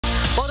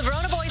Well, the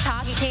Verona boys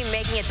hockey team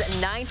making its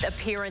 9th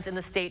appearance in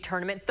the state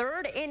tournament,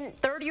 third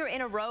year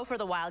in a row for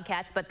the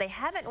Wildcats, but they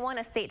haven't won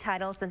a state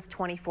title since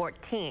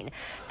 2014.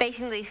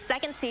 Facing the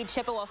 2nd seed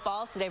Chippewa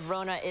Falls today,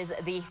 Verona is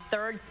the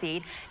 3rd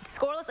seed.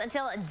 Scoreless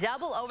until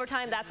double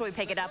overtime. That's where we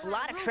pick it up. A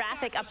lot of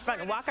traffic up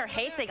front. Walker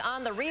Hasig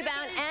on the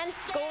rebound and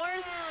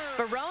scores.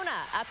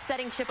 Verona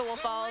upsetting Chippewa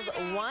Falls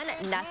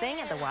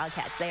 1-0. The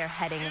Wildcats, they are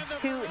heading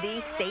to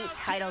the state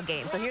title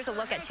game. So here's a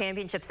look at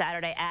Championship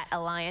Saturday at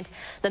Alliant.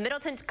 The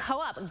Middleton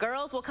Co-op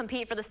girls will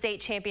compete for the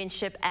state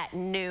championship at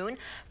noon,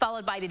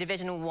 followed by the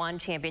Division I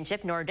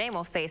championship. Notre Dame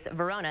will face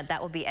Verona. That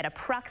will be at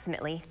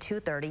approximately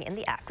 2:30 in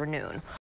the afternoon.